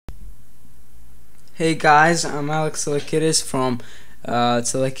Hey guys, I'm Alex Telekidis from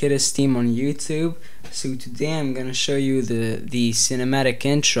Telekidis team on YouTube. So today I'm gonna show you the cinematic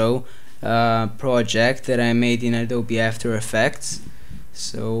intro project that I made in Adobe After Effects.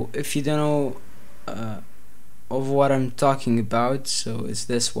 So if you don't know of what I'm talking about, so it's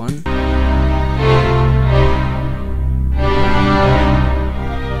this one.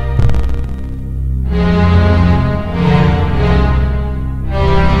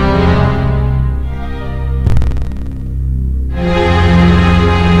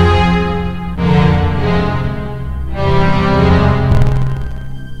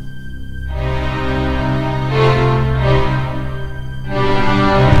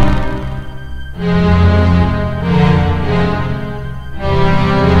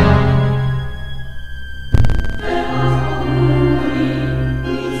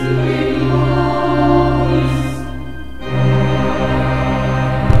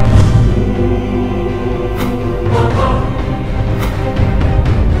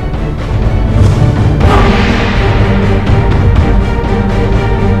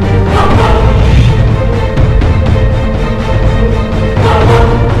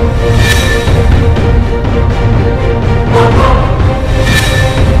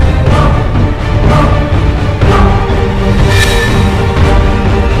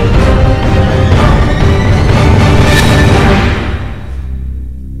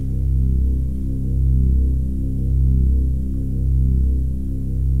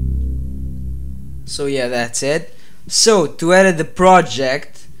 So yeah, that's it. So to edit the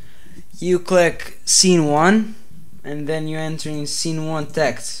project, you click scene 1 and then you enter in scene 1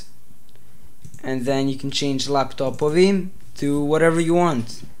 text, and then you can change laptop of him to whatever you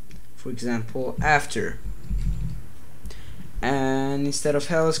want. For example, after, and instead of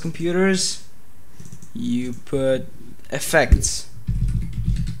Hellas Computers you put effects.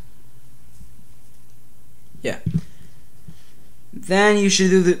 Yeah. Then you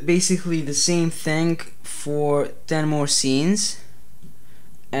should do basically the same thing for 10 more scenes,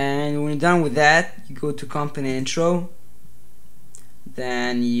 and when you're done with that, you go to company intro.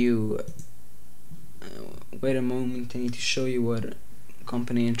 Then you wait a moment, I need to show you what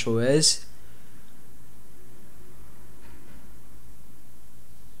company intro is.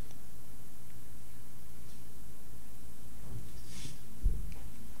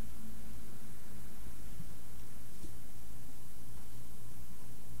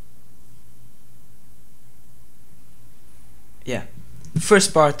 Yeah, the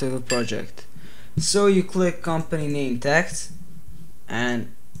first part of the project. So you click company name text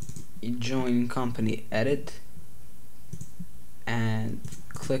and you join company edit and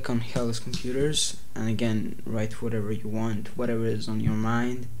click on Hellas Computers, and again write whatever you want, whatever is on your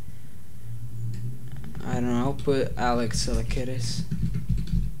mind. I don't know, I'll put Alex Telekidis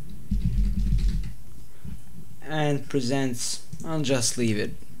and presents. I'll just leave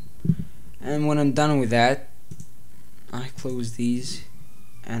it, and when I'm done with that I close these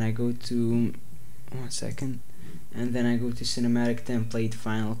and I go to 1 second, and then I go to cinematic template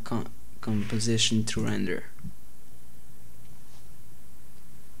final composition to render,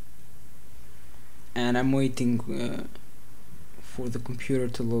 and I'm waiting for the computer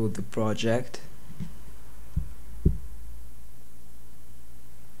to load the project.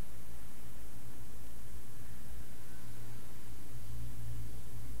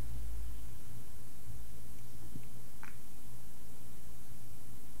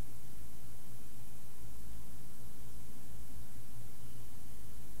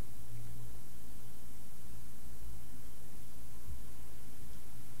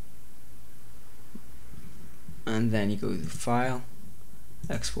 And then you go to File,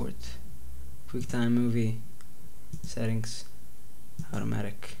 Export, QuickTime Movie, Settings,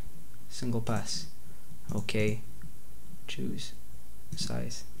 Automatic, Single Pass, OK, choose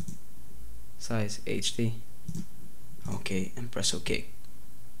Size HD, OK, and press OK.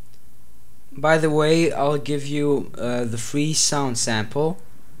 By the way, I'll give you the free sound sample.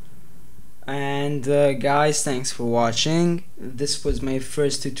 And guys, thanks for watching. This was my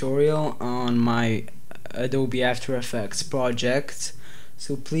first tutorial on my Adobe After Effects project,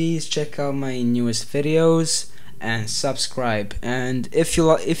 so please check out my newest videos and subscribe. And if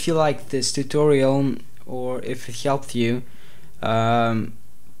you like this tutorial, or if it helped you,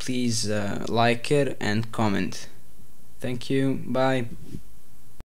 please like it and comment. Thank you. Bye.